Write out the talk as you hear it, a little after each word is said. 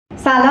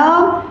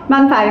سلام،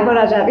 من فریبا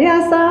رجبی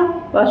هستم.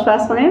 به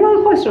آشپزخونه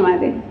من خوش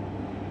اومدید.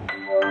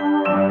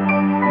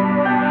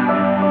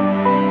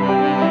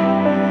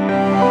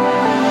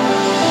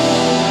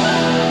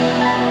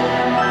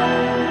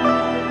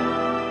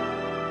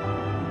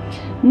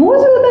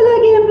 موضوع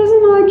بلاگ امروز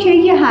ما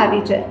کیک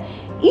هویجه.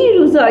 این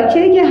روزا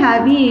کیک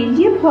هویج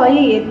یه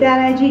پایه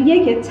درجه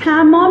 1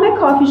 تمام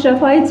کافی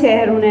شاپ‌های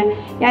تهرونه.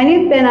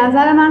 یعنی به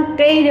نظر من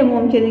غیر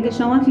ممکنه که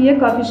شما توی یه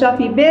کافی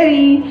شاپی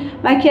بری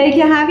و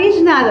کیک هویج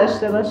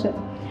نداشته باشه.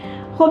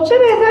 خب چه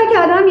بهتر که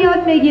آدم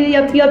یاد بگیره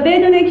یا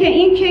بدونه که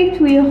این کیک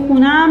توی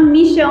خونم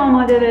میشه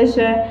آماده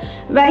بشه.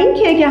 و این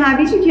کیک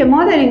هویجی که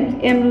ما داریم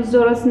امروز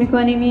درست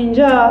میکنیم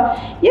اینجا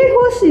یک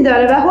حسنی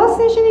داره و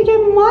حسنش اینه که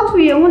ما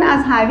توی اون از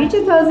هویج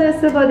تازه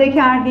استفاده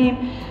کردیم.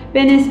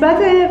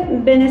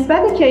 به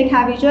نسبت کیک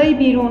هویجای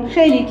بیرون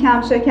خیلی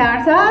کم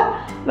شکرتر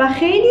و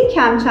خیلی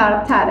کم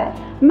چربتره.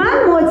 من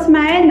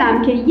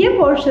مطمئنم که یه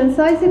پورشن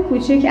سایز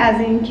کوچک از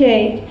این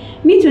کیک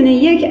میتونه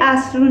یک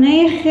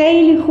عصرونه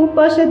خیلی خوب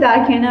باشه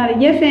در کنار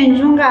یه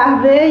فنجون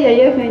قهوه یا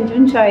یه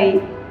فنجون چایی.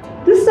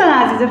 دوستان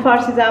عزیز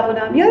فارسی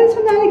زبونم،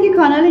 یادتون نره که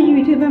کانال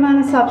یوتیوب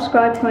منو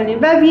سابسکرایب کنین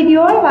و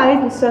ویدیوها رو برای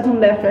دوستاتون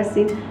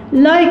بفرستین.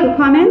 لایک و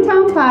کامنت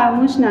هم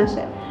فراموش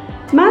نشه.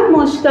 من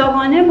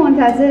مشتاقانه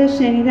منتظر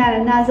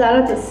شنیدن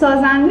نظرات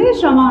سازنده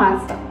شما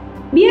هستم.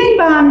 بیایید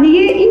با هم دیگه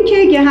این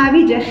کیک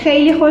هویج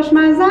خیلی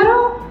خوشمزه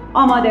رو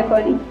آماده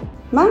کنیم.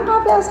 من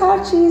قبل از هر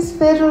چیز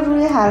فر رو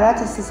روی حرارت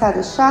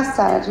 360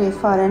 درجه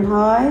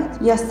فارنهایت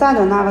یا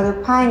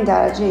 195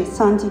 درجه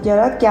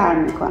سانتیگراد گرم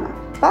میکنم.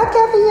 بعد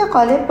کف یه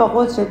قالب با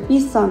قطر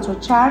 20 سانت رو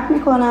چرب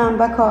میکنم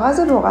و کاغذ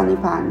روغنی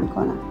پهن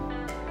میکنم.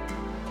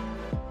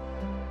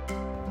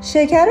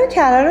 شکر و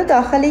کره رو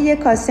داخل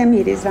یک کاسه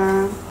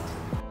میریزم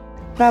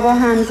و با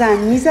همزن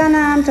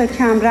میزنم تا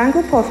کمرنگ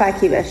و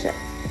پفکی بشه.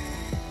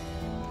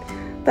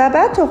 و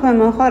بعد تخم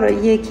مرغ‌ها رو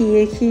یکی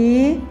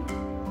یکی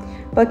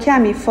با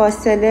کمی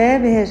فاصله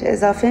بهش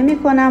اضافه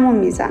میکنم و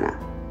میزنم.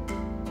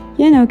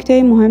 یه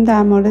نکته مهم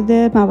در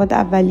مورد مواد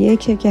اولیه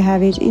کیک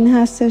هویج این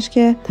هستش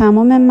که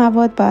تمام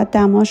مواد باید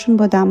دماشون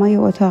با دمای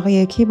اتاق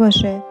یکی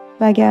باشه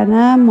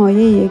وگرنه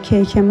مایه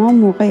کیک ما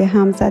موقع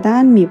هم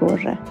زدن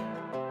میبره.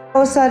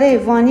 عصاره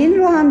وانیل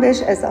رو هم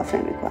بهش اضافه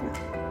میکنم.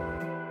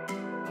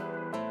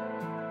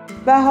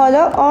 و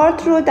حالا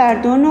آرد رو در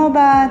 2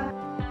 نوبت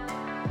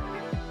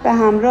به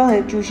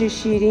همراه جوش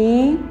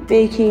شیرین،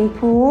 بیکینگ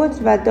پودر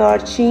و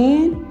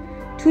دارچین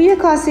توی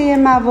کاسه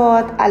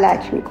مواد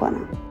الک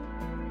میکنم.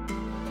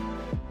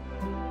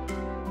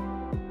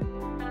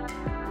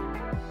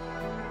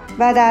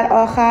 و در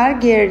آخر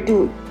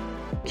گردو،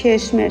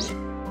 کشمش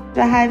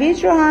و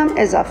هویج رو هم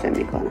اضافه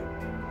میکنم.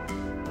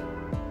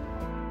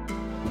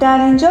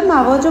 در اینجا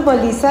مواد رو با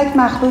لیسک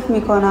مخلوط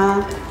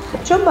میکنم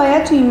چون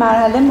باید توی این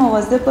مرحله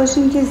مواظب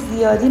باشیم که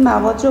زیادی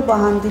مواد رو با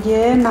هم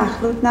دیگه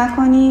مخلوط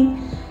نکنیم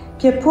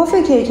که پف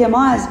کیک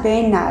ما از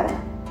بین نره.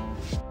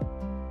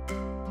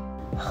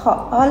 خب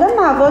حالا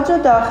مواد رو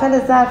داخل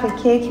ظرف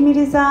کیک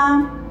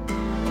میریزم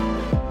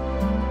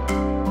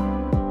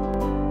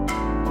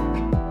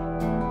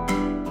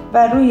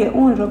و روی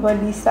اون رو با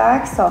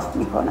لیسک صاف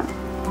میکنم.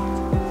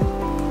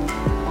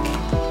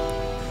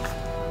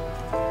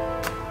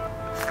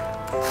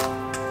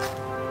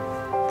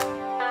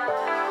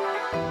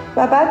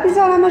 و بعد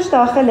میذارمش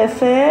داخل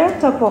فر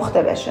تا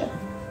پخته بشه.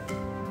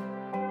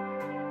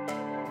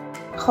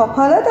 خب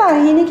حالا در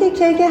حینی که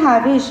کیک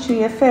هویج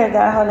توی فر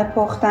در حال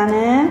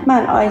پختنه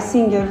من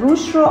آیسینگ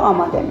روش رو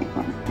آماده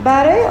میکنم.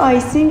 برای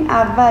آیسینگ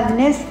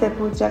اول نصف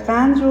پودر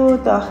قند رو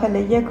داخل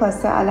یک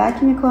کاسه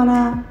الک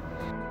میکنم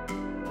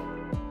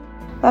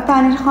و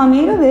پنیر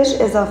خامیه‌ای رو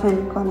بهش اضافه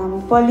میکنم و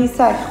با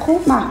لیسک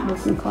خوب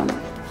مخلوط میکنم.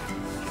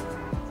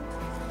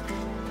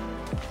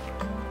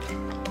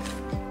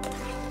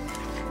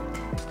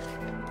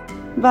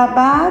 و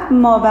بعد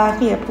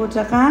مابقی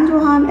پودر قند رو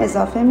هم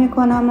اضافه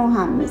میکنم و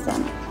هم میزنم.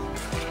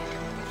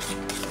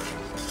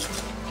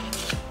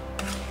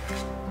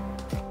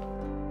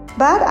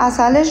 بعد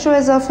عسلش رو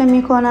اضافه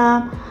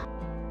میکنم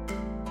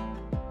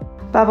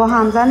و با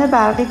همزن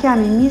برقی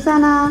کمی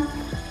میزنم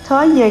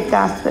تا یک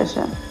دست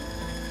بشه.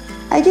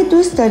 اگه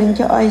دوست دارین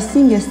که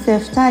آیسینگ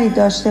سفتری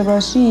داشته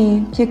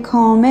باشین که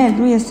کامل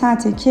روی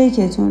سطح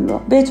کیکتون رو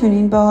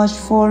بتونین باهاش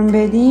فرم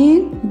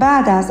بدین،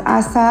 بعد از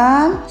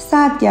عسل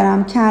 100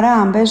 گرم کره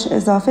هم بهش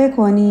اضافه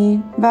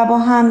کنین و با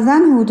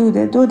همزن حدود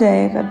 2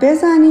 دقیقه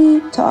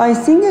بزنین تا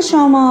آیسینگ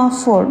شما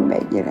فرم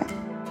بگیره.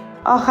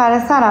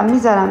 آخر سرم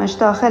میذارمش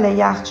داخل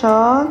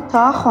یخچال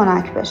تا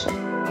خنک بشه.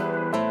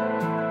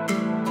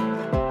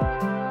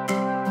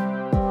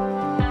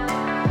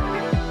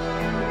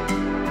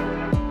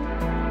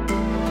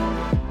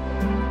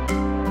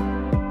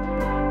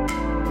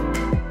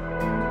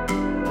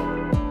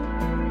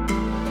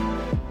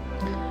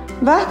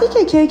 وقتی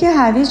که کیک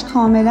هویج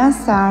کاملا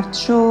سرد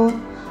شد،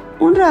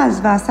 اون رو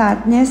از وسط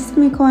نصف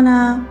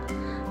میکنم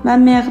و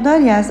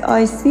مقداری از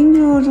آیسینگ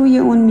رو روی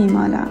اون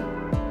میمالم.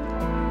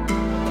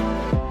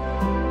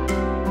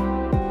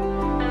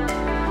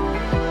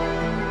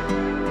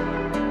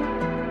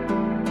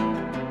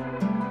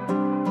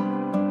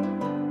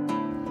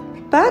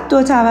 بعد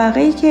 2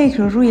 طبقه کیک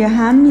رو روی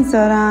هم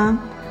میذارم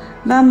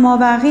و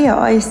مابقی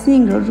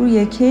آیسینگ رو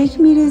روی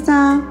کیک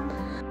میریزم.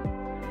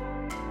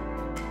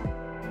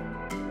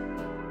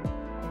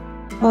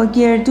 با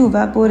گردو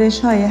و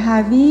برش‌های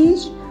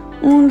هویج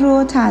اون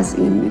رو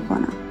تزیین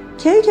میکنم.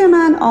 کیک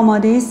من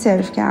آماده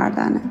سرو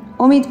کردنه.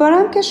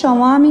 امیدوارم که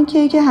شما هم این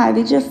کیک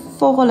هویج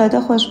فوق‌العاده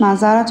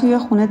خوشمزه رو توی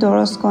خونه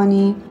درست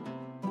کنی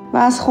و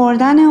از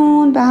خوردن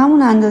اون به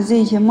همون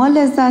اندازه‌ای که ما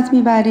لذت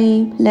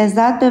میبریم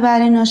لذت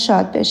ببرین و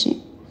شاد بشین.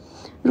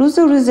 روز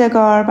و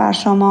روزگار بر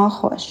شما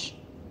خوش.